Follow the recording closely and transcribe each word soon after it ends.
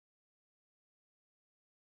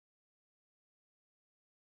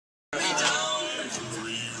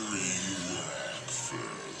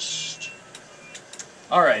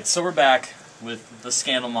Alright, so we're back with the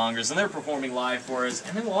Scandalmongers, and they're performing live for us,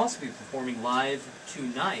 and they will also be performing live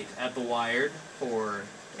tonight at the Wired for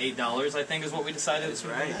 $8, I think is what we decided. That's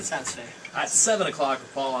right, that sounds fair. At 7 o'clock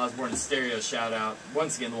with Paul Osborne and Stereo shout out.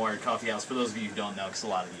 Once again, the Wired Coffee House, for those of you who don't know, because a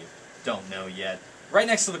lot of you don't know yet. Right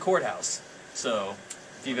next to the courthouse. So,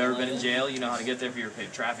 if you've ever been in jail, you know how to get there. If you ever paid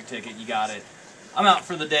a traffic ticket, you got it. I'm out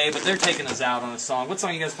for the day, but they're taking us out on a song. What song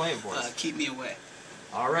are you guys playing for us? Keep Me Away.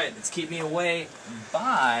 Alright, it's Keep Me Away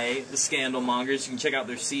by the Scandalmongers. You can check out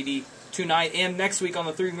their CD tonight, and next week on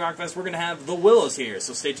the 3 Rockfest, we're going to have the Willows here,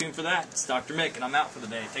 so stay tuned for that. It's Dr. Mick, and I'm out for the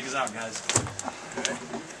day. Take us out, guys.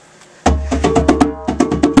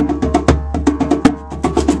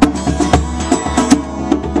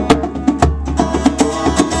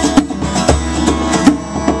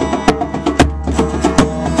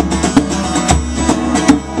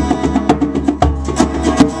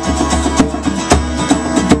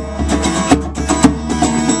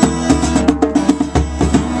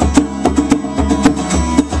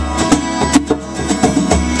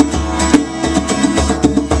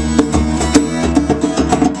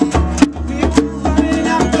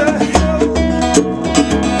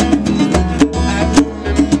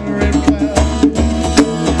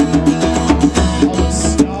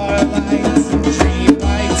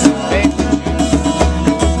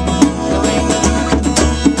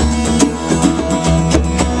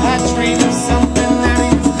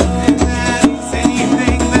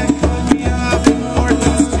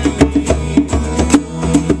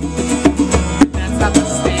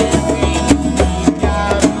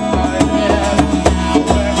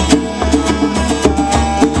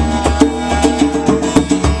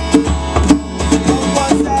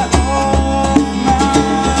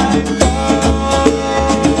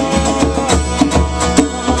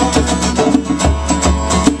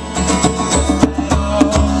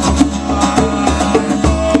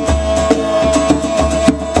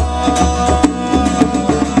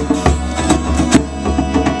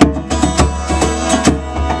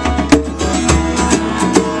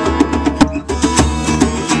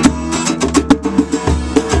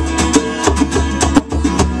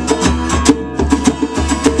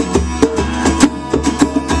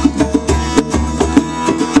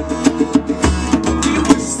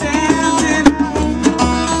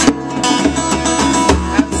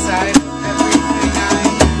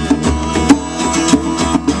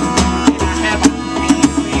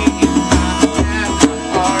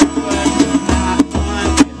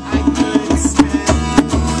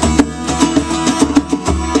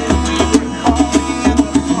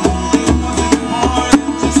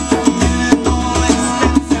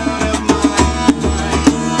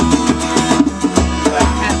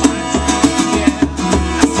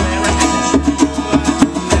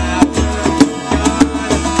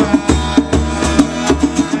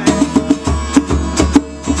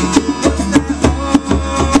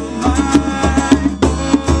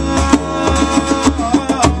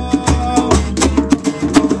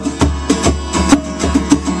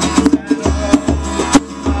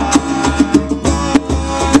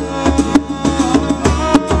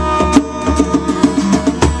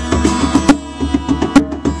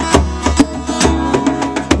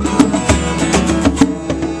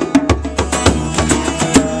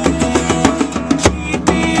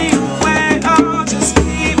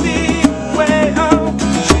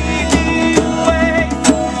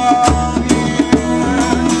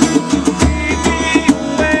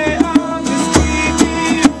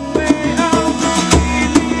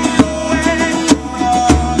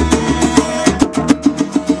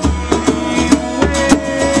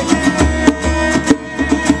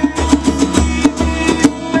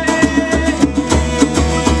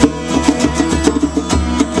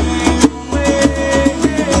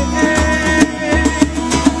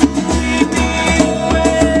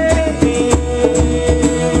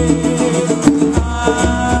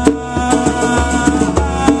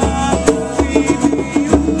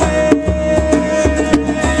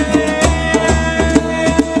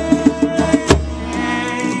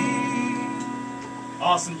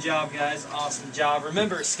 Awesome job, guys. Awesome job.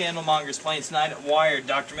 Remember, Scandalmongers playing tonight at Wired.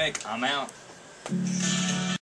 Dr. Mick, I'm out.